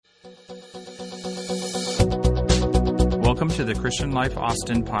Welcome to the Christian Life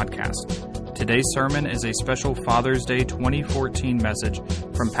Austin podcast. Today's sermon is a special Father's Day 2014 message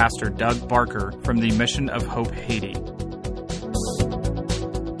from Pastor Doug Barker from the Mission of Hope Haiti.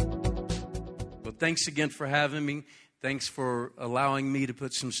 Well, thanks again for having me. Thanks for allowing me to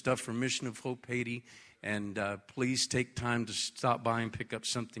put some stuff from Mission of Hope Haiti. And please take time to stop by and pick up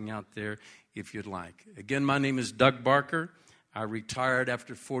something out there if you'd like. Again, my name is Doug Barker. I retired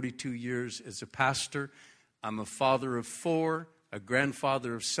after 42 years as a pastor. I'm a father of 4, a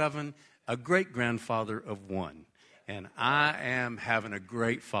grandfather of 7, a great-grandfather of 1. And I am having a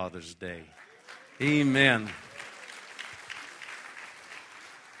great Father's Day. Amen.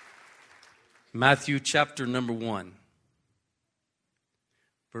 Matthew chapter number 1,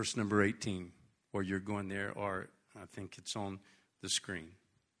 verse number 18. Or you're going there, or I think it's on the screen.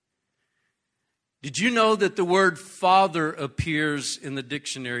 Did you know that the word father appears in the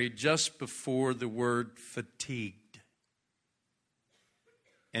dictionary just before the word fatigued?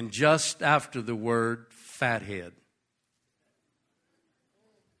 And just after the word fathead.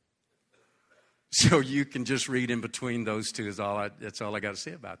 So you can just read in between those two. That's all I got to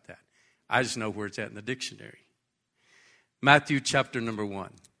say about that. I just know where it's at in the dictionary. Matthew chapter number 1.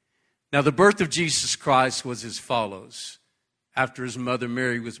 Now the birth of Jesus Christ was as follows. After his mother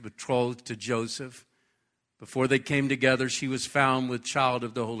Mary was betrothed to Joseph, before they came together, she was found with child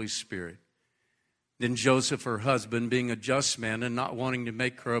of the Holy Spirit. Then Joseph, her husband, being a just man and not wanting to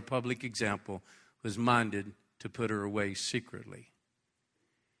make her a public example, was minded to put her away secretly.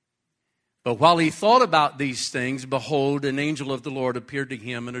 But while he thought about these things, behold, an angel of the Lord appeared to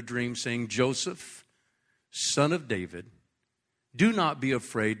him in a dream, saying, Joseph, son of David, do not be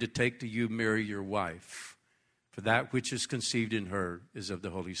afraid to take to you Mary your wife, for that which is conceived in her is of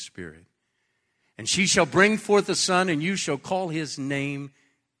the Holy Spirit. And she shall bring forth a son, and you shall call his name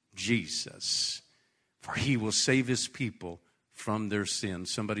Jesus, for he will save his people from their sins.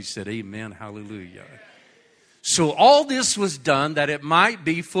 Somebody said, amen, hallelujah. So all this was done that it might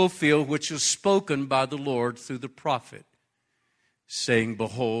be fulfilled, which was spoken by the Lord through the prophet, saying,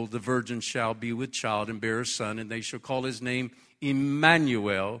 behold, the virgin shall be with child and bear a son, and they shall call his name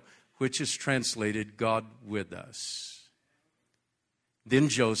Emmanuel, which is translated God with us. Then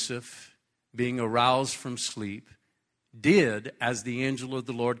Joseph, being aroused from sleep, did as the angel of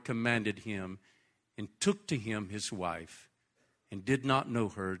the Lord commanded him, and took to him his wife, and did not know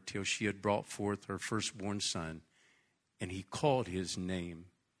her till she had brought forth her firstborn son, and he called his name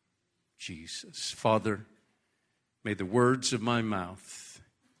Jesus. Father, may the words of my mouth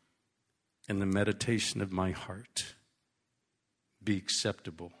and the meditation of my heart be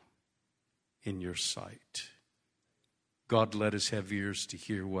acceptable in your sight. God, let us have ears to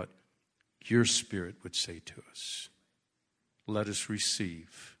hear what your Spirit would say to us. Let us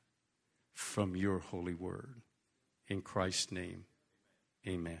receive from your holy word. In Christ's name,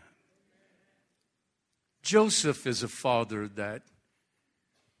 amen. Joseph is a father that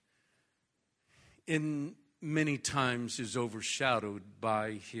in many times is overshadowed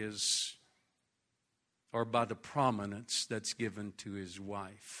by by the prominence that's given to his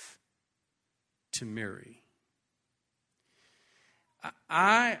wife, to Mary.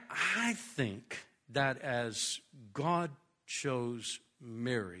 I think that as God chose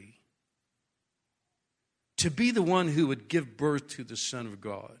Mary to be the one who would give birth to the Son of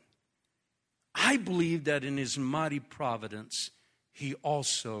God, I believe that in his mighty providence, he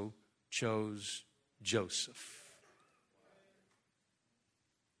also chose Joseph.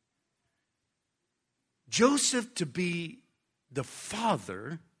 Joseph to be the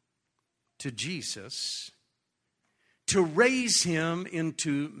father to Jesus, to raise him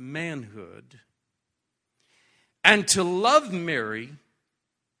into manhood, and to love Mary,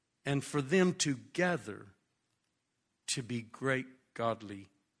 and for them together to be great godly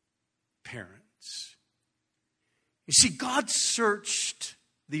parents. You see, God searched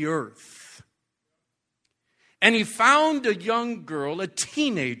the earth, and he found a young girl, a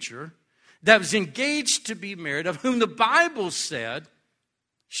teenager, that was engaged to be married, of whom the Bible said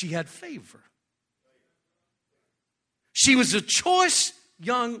she had favor. She was a choice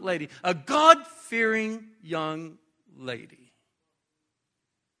young lady, a God-fearing young lady.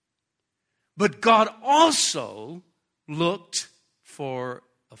 But God also looked for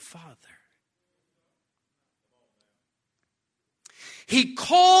a father. He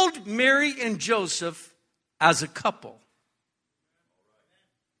called Mary and Joseph as a couple.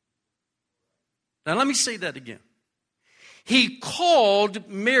 Now let me say that again. He called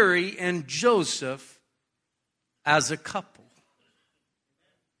Mary and Joseph as a couple.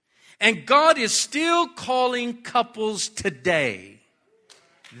 And God is still calling couples today.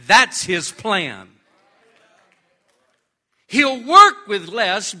 That's his plan. He'll work with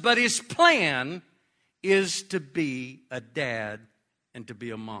less, but his plan is to be a dad and to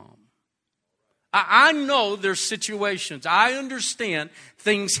be a mom. I know there's situations. I understand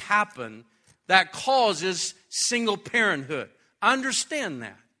things happen that causes single parenthood. I understand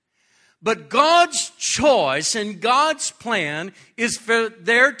that. But God's choice and God's plan is for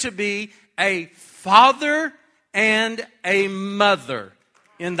there to be a father and a mother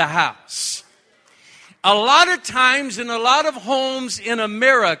in the house. A lot of times in a lot of homes in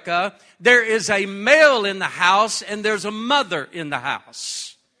America, there is a male in the house and there's a mother in the house.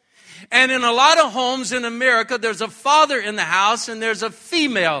 And in a lot of homes in America, there's a father in the house and there's a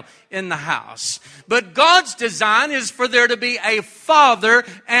female in the house. But God's design is for there to be a father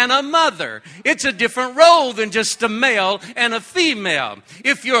and a mother. It's a different role than just a male and a female.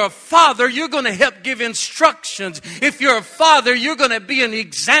 If you're a father, you're going to help give instructions. If you're a father, you're going to be an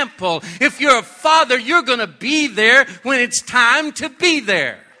example. If you're a father, you're going to be there when it's time to be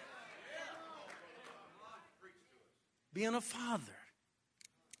there. Being a father.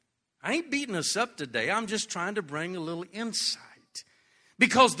 I ain't beating us up today. I'm just trying to bring a little insight.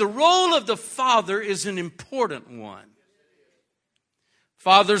 Because the role of the father is an important one.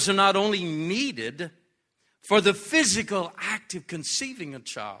 Fathers are not only needed for the physical act of conceiving a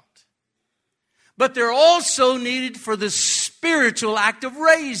child, but they're also needed for the spiritual act of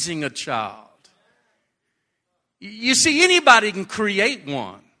raising a child. You see, anybody can create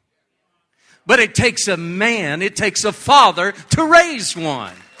one. But it takes a man, it takes a father to raise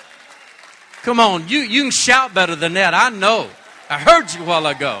one. Come on, you can shout better than that. I know. I heard you a while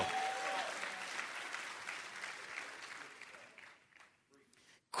ago.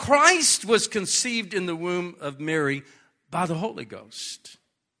 Christ was conceived in the womb of Mary by the Holy Ghost.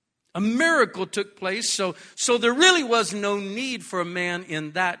 A miracle took place, so there really was no need for a man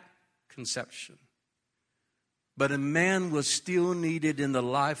in that conception. But a man was still needed in the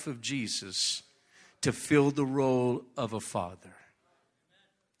life of Jesus to fill the role of a father.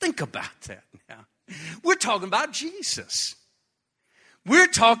 Think about that now. We're talking about Jesus. We're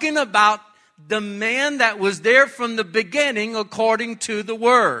talking about the man that was there from the beginning according to the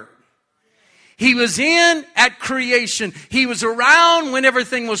Word. He was in at creation. He was around when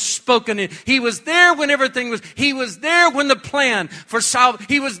everything was spoken in. He was there when everything was. He was there when the plan for salvation.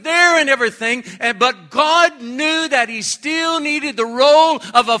 He was there in everything. But God knew that he still needed the role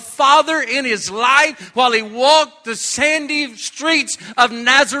of a father in his life while he walked the sandy streets of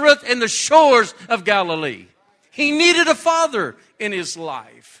Nazareth and the shores of Galilee. He needed a father in his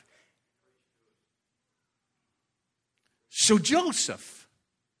life. So Joseph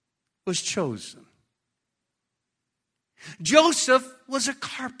was chosen. Joseph was a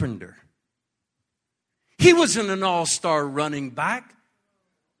carpenter. He wasn't an all-star running back.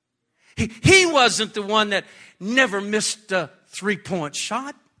 He wasn't the one that never missed a three-point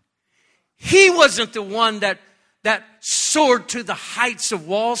shot. He wasn't the one that soared to the heights of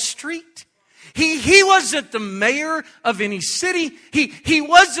Wall Street. He wasn't the mayor of any city. He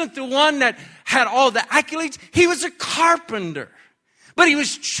wasn't the one that had all the accolades. He was a carpenter. But he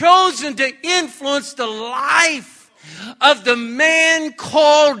was chosen to influence the life of the man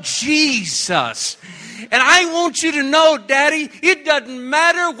called Jesus. And I want you to know, Daddy, it doesn't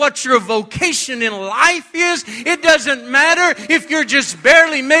matter what your vocation in life is. It doesn't matter if you're just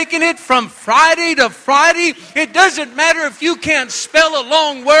barely making it from Friday to Friday. It doesn't matter if you can't spell a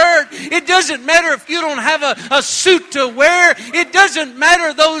long word. It doesn't matter if you don't have a suit to wear. It doesn't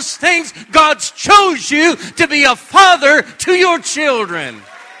matter those things. God's chose you to be a father to your children.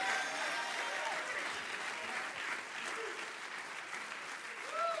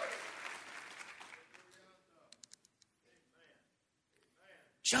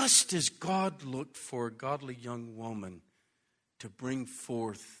 Just as God looked for a godly young woman to bring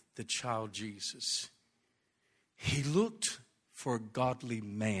forth the child Jesus, he looked for a godly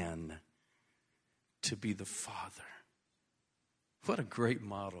man to be the father. What a great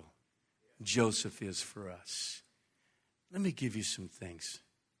model Joseph is for us. Let me give you some things.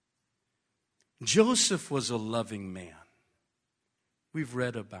 Joseph was a loving man. We've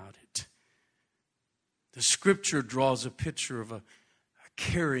read about it. The scripture draws a picture of a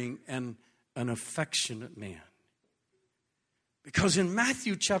caring and an affectionate man. Because in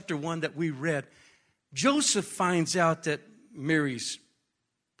Matthew chapter 1 that we read, Joseph finds out that Mary's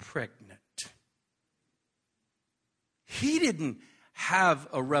pregnant. He didn't have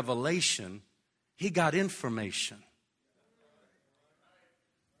a revelation. He got information.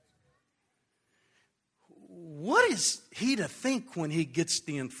 What is he to think when he gets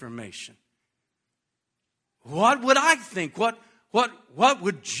the information? What would I think? What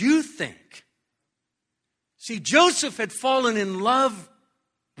would you think? See, Joseph had fallen in love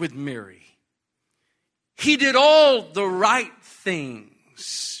with Mary. He did all the right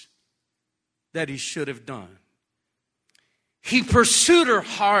things that he should have done. He pursued her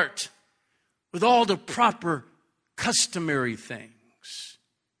heart with all the proper customary things.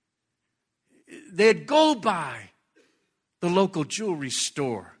 They'd go by the local jewelry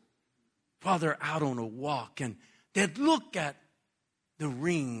store while they're out on a walk, and they'd look at the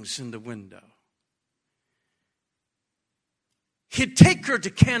rings in the window. He'd take her to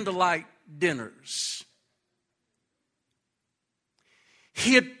candlelight dinners.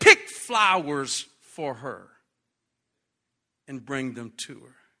 He'd pick flowers for her and bring them to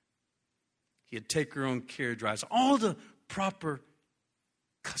her. He'd take her on carriage rides. All the proper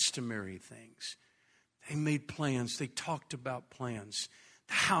customary things. They made plans. They talked about plans.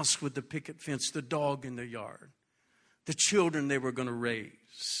 The house with the picket fence, the dog in the yard, the children they were going to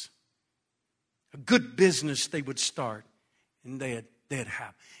raise, a good business they would start, and they'd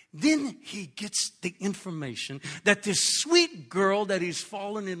have. Then he gets the information that this sweet girl that he's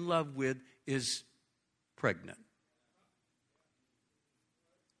fallen in love with is pregnant.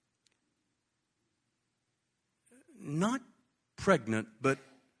 Not pregnant, but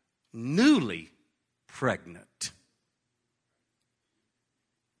newly pregnant.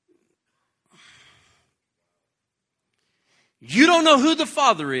 You don't know who the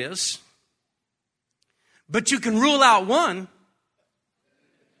father is, but you can rule out one.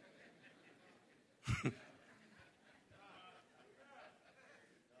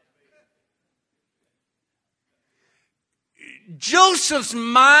 Joseph's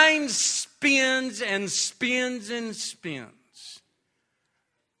mind spins and spins and spins.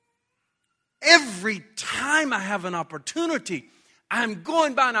 Every time I have an opportunity, I'm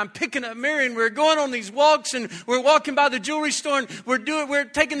going by and I'm picking up Mary, and we're going on these walks, and we're walking by the jewelry store, and we're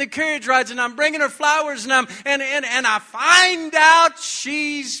taking the carriage rides, and I'm bringing her flowers, and I find out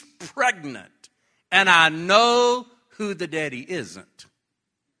she's pregnant, and I know who the daddy isn't.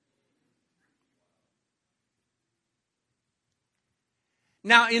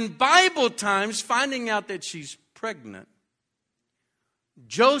 Now, in Bible times, finding out that she's pregnant,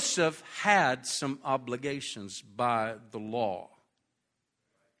 Joseph had some obligations by the law.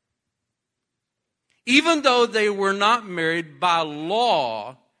 Even though they were not married, by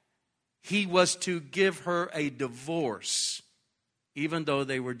law, he was to give her a divorce, even though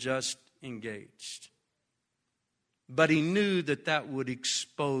they were just engaged. But he knew that that would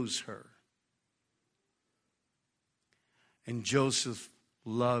expose her. And Joseph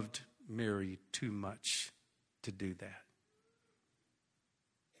loved Mary too much to do that.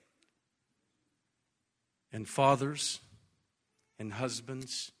 And fathers and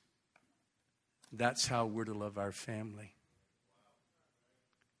husbands, that's how we're to love our family.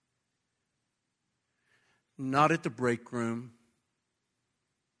 Not at the break room,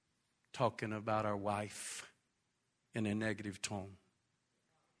 talking about our wife in a negative tone.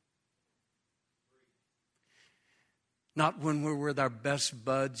 Not when we're with our best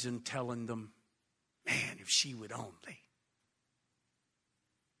buds and telling them, man, if she would only.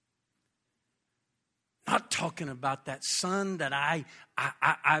 Not talking about that son that I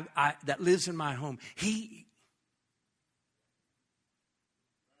that lives in my home. He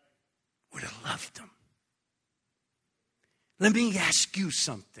would have loved him. Let me ask you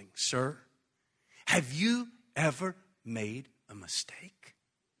something, sir. Have you ever made a mistake?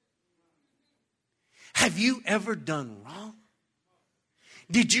 Have you ever done wrong?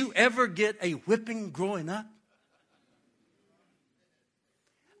 Did you ever get a whipping growing up?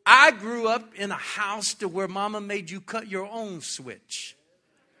 I grew up in a house to where mama made you cut your own switch.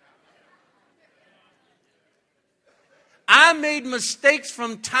 I made mistakes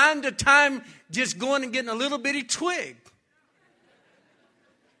from time to time, just going and getting a little bitty twig.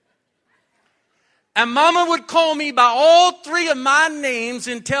 And mama would call me by all three of my names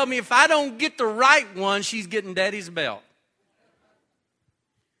and tell me if I don't get the right one, she's getting daddy's belt.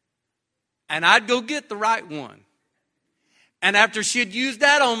 And I'd go get the right one. And after she'd used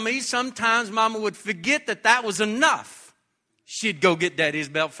that on me, sometimes mama would forget that that was enough. She'd go get daddy's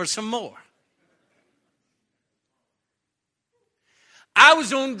belt for some more. I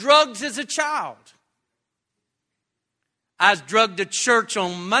was on drugs as a child. I was drugged to church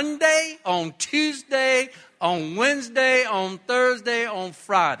on Monday, on Tuesday, on Wednesday, on Thursday, on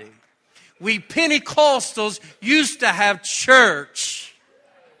Friday. We Pentecostals used to have church.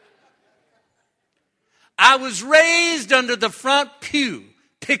 I was raised under the front pew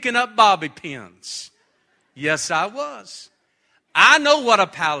picking up bobby pins. Yes, I was. I know what a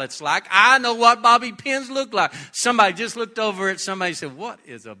pallet's like. I know what bobby pins look like. Somebody just looked over at somebody and said, "What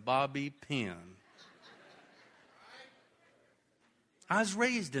is a bobby pin?" I was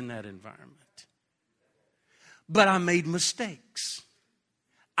raised in that environment. But I made mistakes.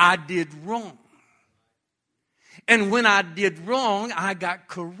 I did wrong. And when I did wrong, I got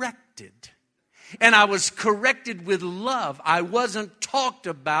corrected. And I was corrected with love. I wasn't talked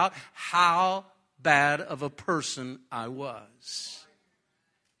about how bad of a person I was.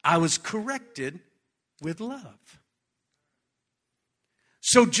 I was corrected with love.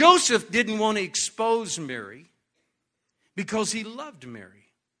 So Joseph didn't want to expose Mary because he loved Mary.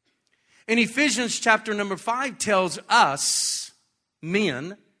 And Ephesians chapter number 5 tells us,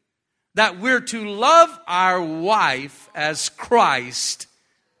 men, that we're to love our wife as Christ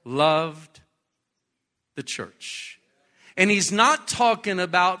loved the church. And he's not talking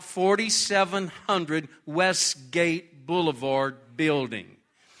about 4700 Westgate Boulevard building.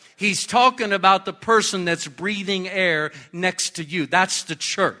 He's talking about the person that's breathing air next to you. That's the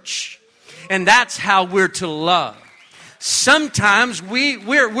church. And that's how we're to love. Sometimes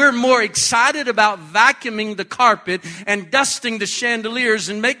we're more excited about vacuuming the carpet and dusting the chandeliers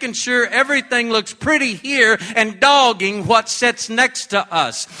and making sure everything looks pretty here and dogging what sits next to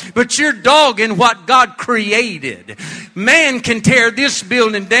us. But you're dogging what God created. Man can tear this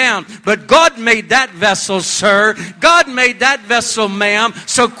building down, but God made that vessel, sir. God made that vessel, ma'am.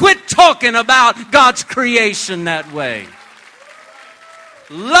 So quit talking about God's creation that way.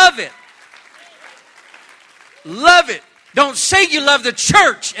 Love it. Love it. Don't say you love the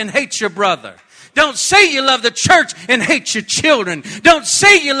church and hate your brother. Don't say you love the church and hate your children. Don't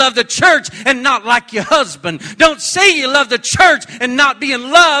say you love the church and not like your husband. Don't say you love the church and not be in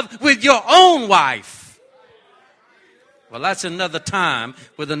love with your own wife. Well, that's another time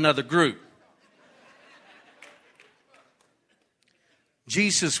with another group.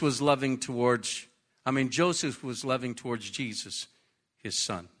 Joseph was loving towards Jesus, his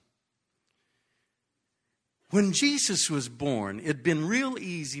son. When Jesus was born, it'd been real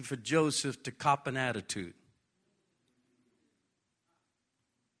easy for Joseph to cop an attitude.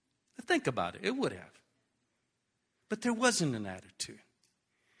 Think about it. It would have. But there wasn't an attitude.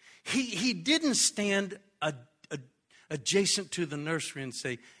 He didn't stand adjacent to the nursery and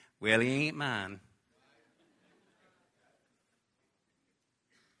say, well, he ain't mine.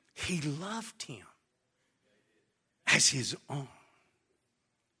 He loved him as his own.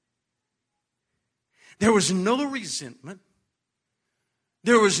 There was no resentment.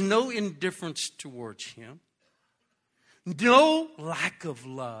 There was no indifference towards him. No lack of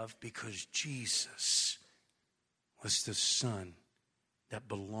love, because Jesus was the son that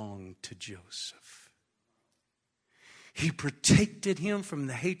belonged to Joseph. He protected him from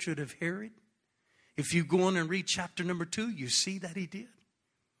the hatred of Herod. If you go on and read chapter number 2, you see that he did.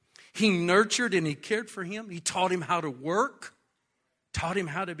 He nurtured and he cared for him. He taught him how to work, taught him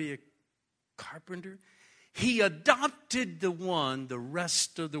how to be a carpenter. He adopted the one the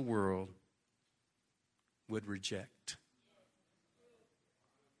rest of the world would reject.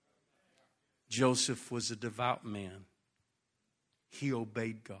 Joseph was a devout man. He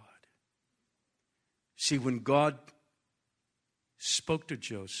obeyed God. See, when God spoke to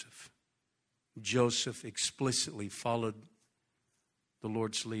Joseph, Joseph explicitly followed the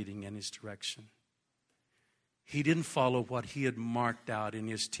Lord's leading and his direction. He didn't follow what he had marked out in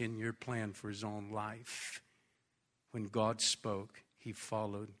his 10-year plan for his own life. When God spoke, he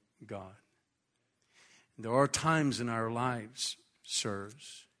followed God. There are times in our lives,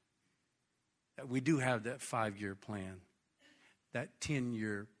 sirs, that we do have that 5-year plan, that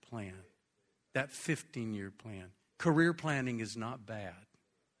 10-year plan, that 15-year plan. Career planning is not bad.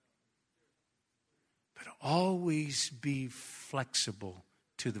 But always be flexible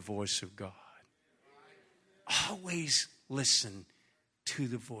to the voice of God. Always listen to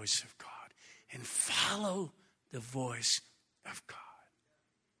the voice of God and follow the voice of God.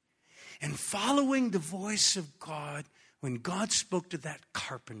 And following the voice of God, when God spoke to that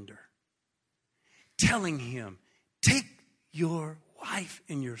carpenter, telling him, take your wife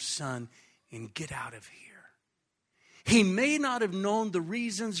and your son and get out of here. He may not have known the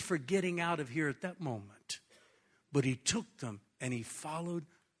reasons for getting out of here at that moment, but he took them and he followed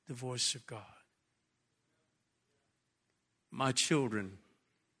the voice of God. My children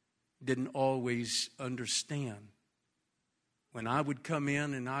didn't always understand. When I would come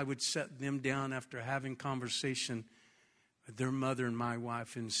in and I would set them down after having conversation with their mother and my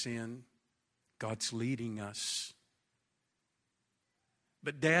wife and saying, God's leading us.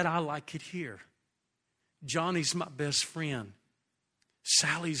 But Dad, I like it here. Johnny's my best friend.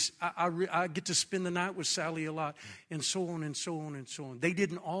 Sally's, I get to spend the night with Sally a lot, and so on and so on and so on. They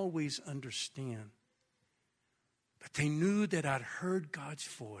didn't always understand. But they knew that I'd heard God's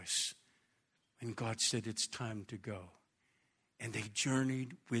voice when God said it's time to go. And they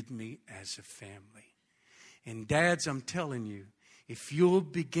journeyed with me as a family. And dads, I'm telling you, if you'll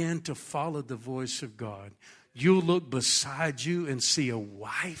begin to follow the voice of God, you'll look beside you and see a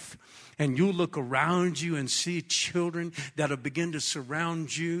wife, and you'll look around you and see children that'll begin to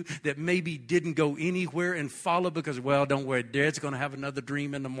surround you that maybe didn't go anywhere and follow because, well, don't worry, Dad's going to have another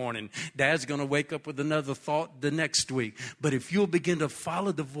dream in the morning. Dad's going to wake up with another thought the next week. But if you'll begin to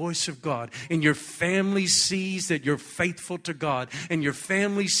follow the voice of God, and your family sees that you're faithful to God, and your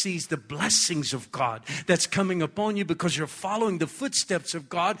family sees the blessings of God that's coming upon you because you're following the footsteps of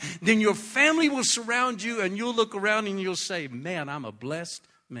God, then your family will surround you, and you'll look around and you'll say, man, I'm a blessed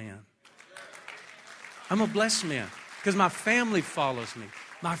man. I'm a blessed man because my family follows me.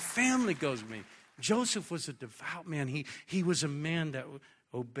 My family goes with me. Joseph was a devout man. He was a man that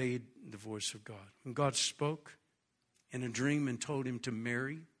obeyed the voice of God. When God spoke in a dream and told him to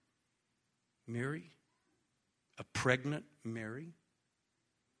marry a pregnant Mary,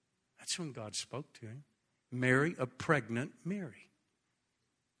 that's when God spoke to him. Marry a pregnant Mary.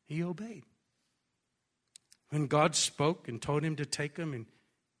 He obeyed. When God spoke and told him to take him and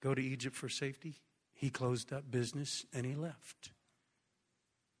go to Egypt for safety, he closed up business and he left.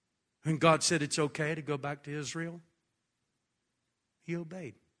 When God said it's okay to go back to Israel, he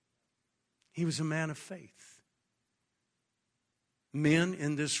obeyed. He was a man of faith. Men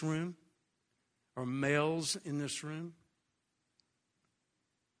in this room, or males in this room,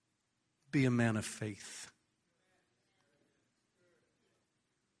 be a man of faith.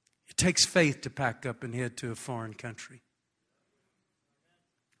 It takes faith to pack up and head to a foreign country.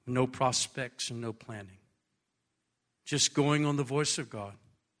 No prospects and no planning. Just going on the voice of God.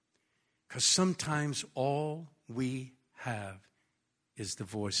 Because sometimes all we have is the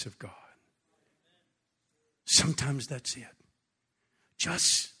voice of God. Sometimes that's it.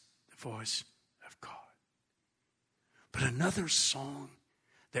 Just the voice of God. But another song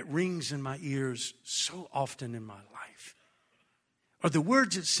that rings in my ears so often in my life are the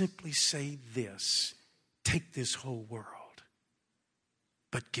words that simply say this: take this whole world,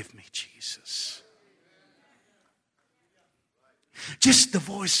 but give me Jesus. Just the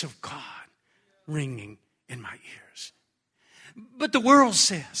voice of God ringing in my ears. But the world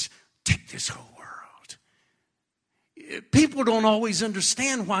says, take this whole world. People don't always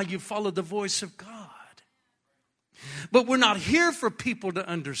understand why you follow the voice of God. But we're not here for people to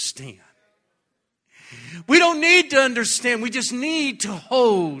understand. We don't need to understand. We just need to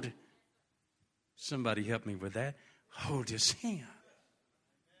hold. Somebody help me with that. Hold his hand.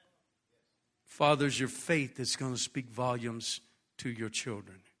 Fathers, your faith is going to speak volumes to your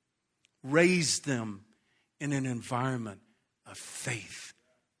children. Raise them in an environment of faith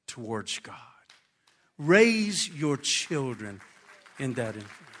towards God. Raise your children in that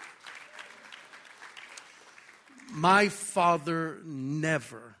environment. My father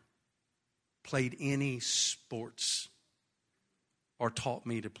never played any sports or taught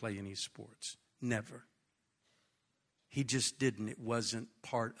me to play any sports. Never. He just didn't. It wasn't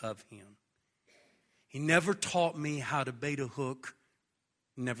part of him. He never taught me how to bait a hook.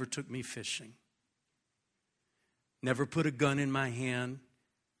 Never took me fishing. Never put a gun in my hand.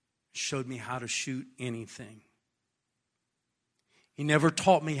 Showed me how to shoot anything. He never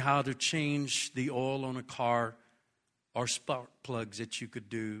taught me how to change the oil on a car or spark plugs that you could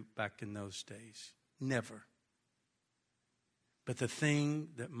do back in those days. Never. But the thing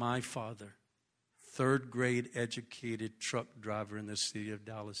that my father, third grade educated truck driver in the city of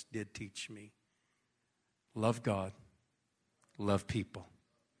Dallas, did teach me: love God, love people.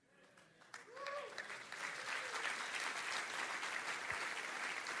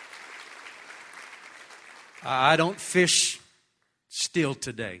 I don't fish still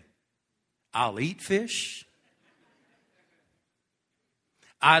today. I'll eat fish.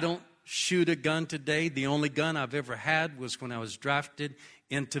 I don't shoot a gun today. The only gun I've ever had was when I was drafted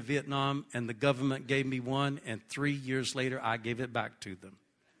into Vietnam, and the government gave me one, and 3 years later I gave it back to them.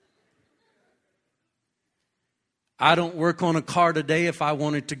 I don't work on a car today if I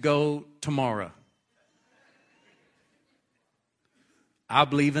wanted to go tomorrow. I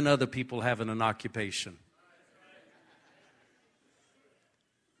believe in other people having an occupation.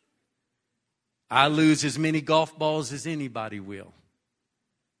 I lose as many golf balls as anybody will.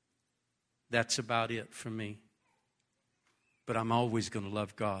 That's about it for me. But I'm always going to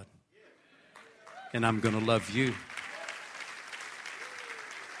love God. And I'm going to love you.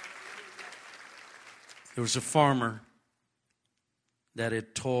 There was a farmer that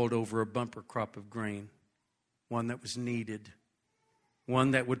had toiled over a bumper crop of grain, one that was needed,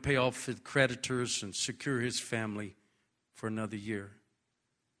 one that would pay off his creditors and secure his family for another year.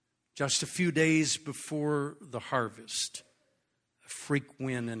 Just a few days before the harvest, freak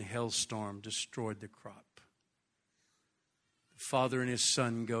wind and hailstorm destroyed the crop. The father and his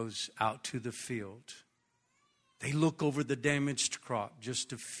son goes out to the field. They look over the damaged crop,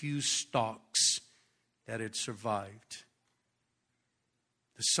 just a few stalks that had survived.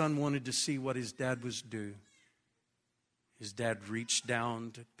 The son wanted to see what his dad was doing. His dad reached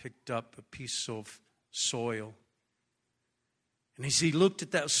down, picked up a piece of soil. And as he looked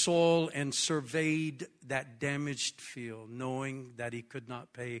at that soil and surveyed that damaged field, knowing that he could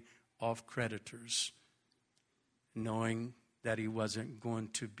not pay off creditors, knowing that he wasn't going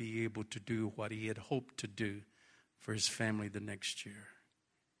to be able to do what he had hoped to do for his family the next year,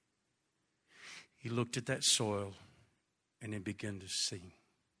 he looked at that soil and he began to sing,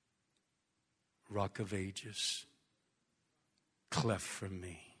 Rock of Ages, cleft for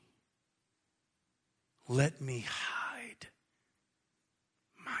me. Let me hide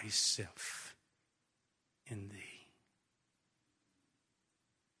myself in thee.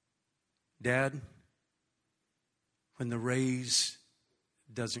 Dad, when the raise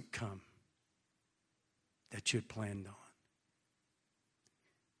doesn't come that you had planned on,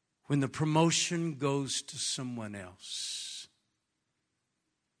 when the promotion goes to someone else,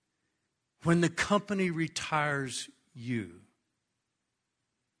 when the company retires you,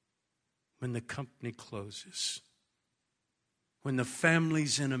 when the company closes, when the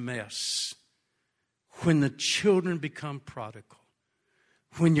family's in a mess, when the children become prodigal,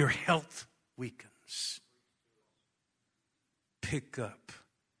 when your health weakens, pick up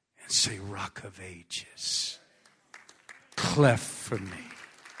and say, Rock of Ages, cleft for me.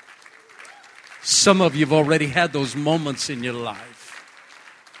 Some of you have already had those moments in your life.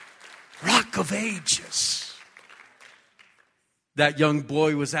 Rock of Ages. That young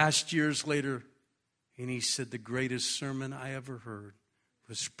boy was asked years later, and he said, the greatest sermon I ever heard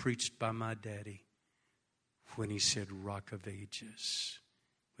was preached by my daddy when he said, Rock of Ages,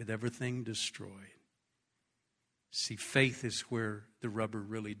 with everything destroyed. See, faith is where the rubber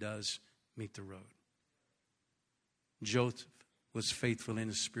really does meet the road. Joseph was faithful in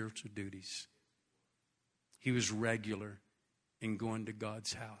his spiritual duties. He was regular in going to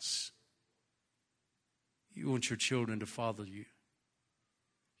God's house. You want your children to follow you.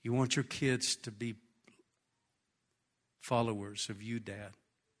 You want your kids to be followers of you, Dad.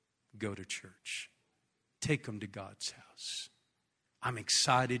 Go to church. Take them to God's house. I'm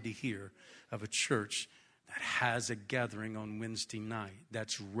excited to hear of a church that has a gathering on Wednesday night.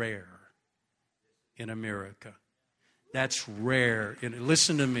 That's rare in America. That's rare. And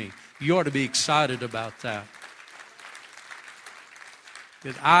listen to me. You ought to be excited about that.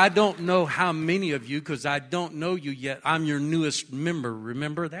 Because I don't know how many of you, because I don't know you yet, I'm your newest member.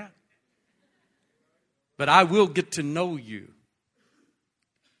 Remember that? But I will get to know you.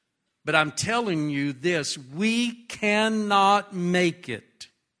 But I'm telling you this, we cannot make it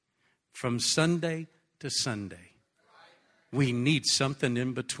from Sunday to Sunday. We need something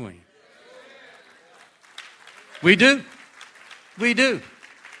in between. We do. We do.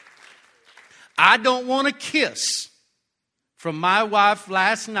 I don't want a kiss from my wife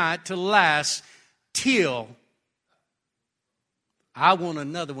last night to last till I want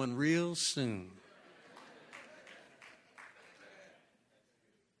another one real soon.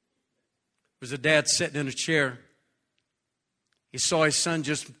 There was a dad sitting in a chair. He saw his son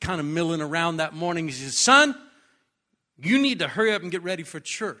just kind of milling around that morning. He said, son, you need to hurry up and get ready for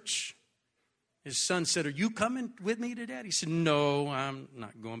church. His son said, are you coming with me to Dad? He said, no, I'm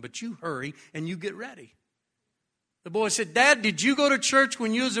not going, but you hurry and you get ready. The boy said, Dad, did you go to church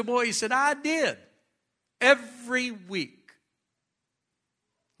when you was a boy? He said, I did. Every week.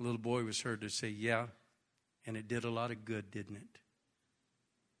 The little boy was heard to say, yeah, and it did a lot of good, didn't it?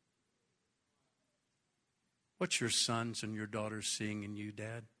 What's your sons and your daughters seeing in you,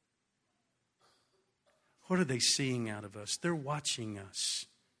 Dad? What are they seeing out of us? They're watching us.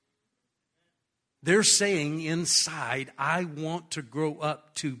 They're saying inside, I want to grow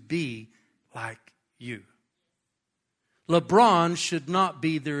up to be like you. LeBron should not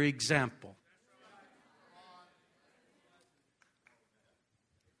be their example.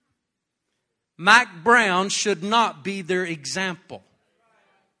 Mac Brown should not be their example.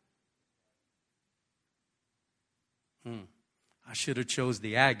 I should have chose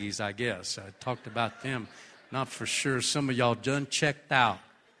the Aggies, I guess. I talked about them. Not for sure. Some of y'all done checked out.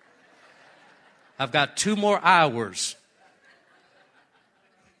 I've got 2 more hours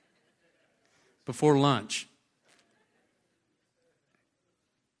before lunch.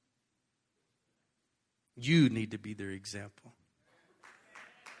 You need to be their example.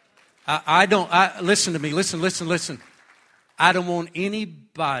 Listen to me. Listen. I don't want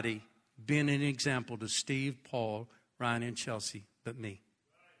anybody being an example to Steve, Paul, Ryan, and Chelsea but me.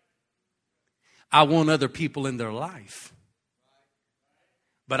 I want other people in their life.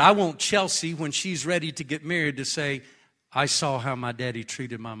 But I want Chelsea, when she's ready to get married, to say, I saw how my daddy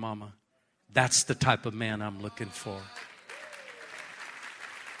treated my mama. That's the type of man I'm looking for.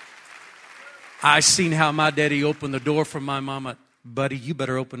 I seen how my daddy opened the door for my mama. Buddy, you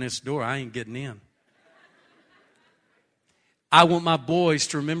better open this door. I ain't getting in. I want my boys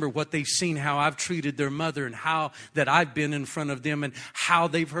to remember what they've seen, how I've treated their mother, and how that I've been in front of them, and how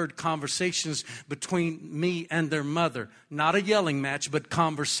they've heard conversations between me and their mother. Not a yelling match, but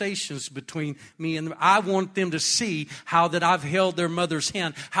conversations between me and them. I want them to see how that I've held their mother's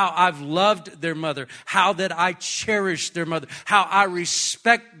hand, how I've loved their mother, how that I cherish their mother, how I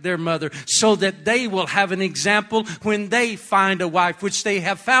respect their mother, so that they will have an example when they find a wife, which they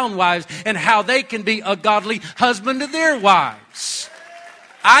have found wives, and how they can be a godly husband to their wives.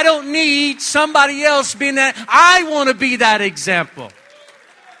 I don't need somebody else being that. I want to be that example.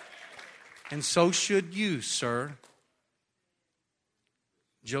 And so should you, sir.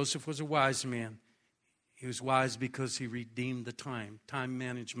 Joseph was a wise man. He was wise because he redeemed the time. Time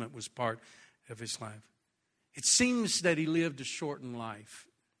management was part of his life. It seems that he lived a shortened life.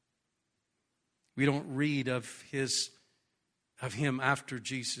 We don't read of him after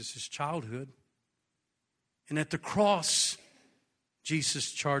Jesus' childhood. And at the cross,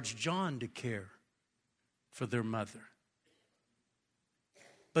 Jesus charged John to care for their mother.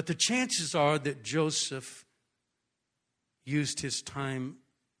 But the chances are that Joseph used his time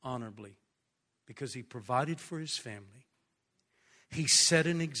honorably because he provided for his family. He set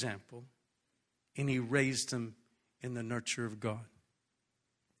an example, and he raised them in the nurture of God.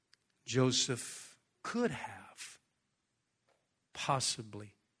 Joseph could have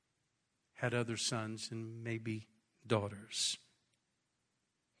possibly had other sons and maybe daughters.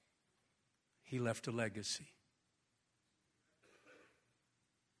 He left a legacy.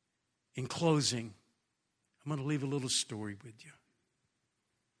 In closing, I'm going to leave a little story with you.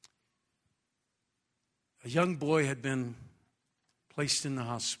 A young boy had been placed in the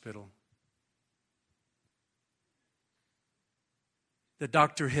hospital. The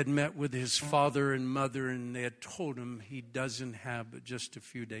doctor had met with his father and mother, and they had told him he doesn't have but just a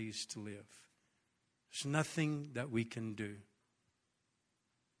few days to live. There's nothing that we can do.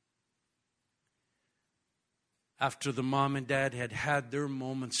 After the mom and dad had had their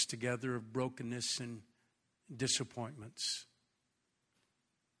moments together of brokenness and disappointments,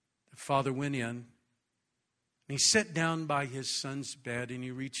 the father went in and he sat down by his son's bed, and he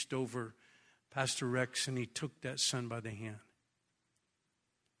reached over Pastor Rex and he took that son by the hand.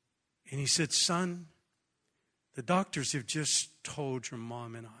 And he said, "Son, the doctors have just told your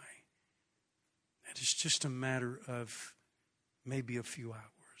mom and I that it's just a matter of maybe a few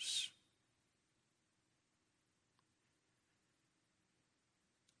hours.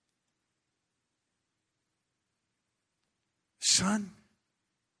 Son,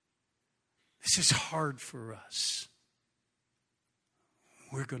 this is hard for us.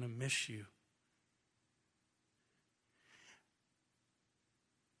 We're going to miss you.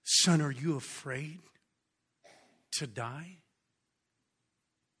 Son, are you afraid to die?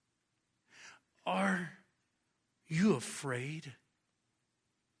 Are you afraid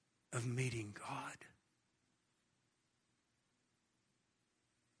of meeting God?"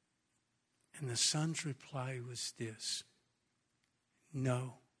 And the son's reply was this: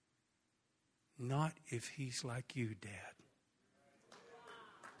 "No, not if he's like you, Dad."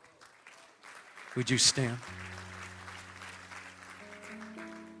 Would you stand?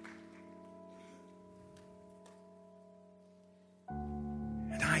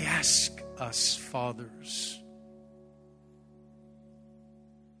 And I ask us, fathers,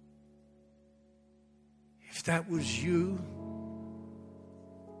 if that was you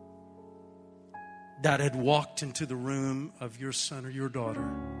that had walked into the room of your son or your daughter,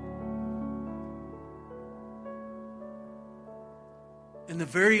 in the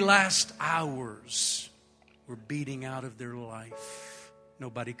very last hours were beating out of their life,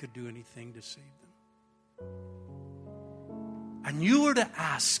 nobody could do anything to save them, and you were to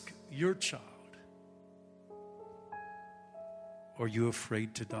ask your child, "Are you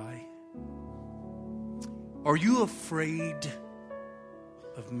afraid to die? Are you afraid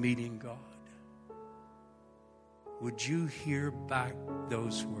of meeting God?" Would you hear back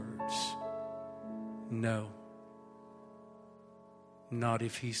those words? "No, not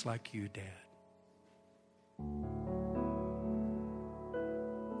if he's like you, Dad."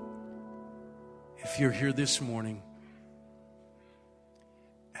 If you're here this morning,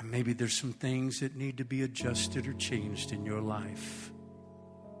 and maybe there's some things that need to be adjusted or changed in your life,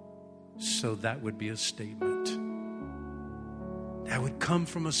 so that would be a statement. that would come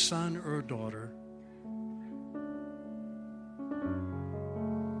from a son or a daughter.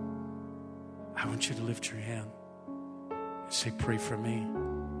 I want you to lift your hand and say, pray for me.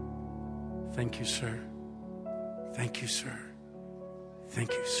 Thank you, sir. Thank you, sir.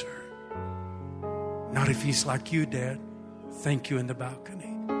 Thank you, sir. Not if he's like you, Dad. Thank you in the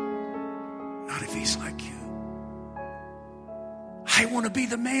balcony. Not if he's like you. I want to be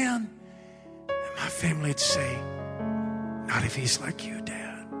the man. And my family would say, not if he's like you,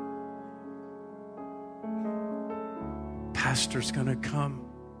 Dad. Pastor's going to come.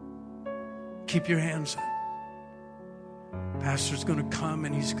 Keep your hands up. Pastor's going to come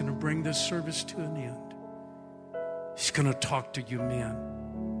and he's going to bring this service to an end. He's going to talk to you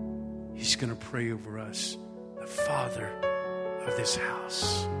men. He's going to pray over us. The father of this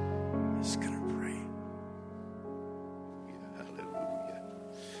house is going to pray. Hallelujah.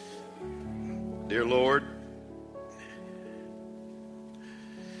 Dear Lord,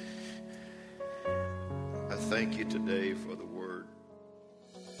 I thank you today for the word.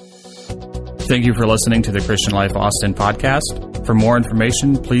 Thank you for listening to the Christian Life Austin podcast. For more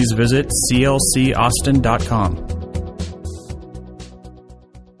information, please visit clcaustin.com.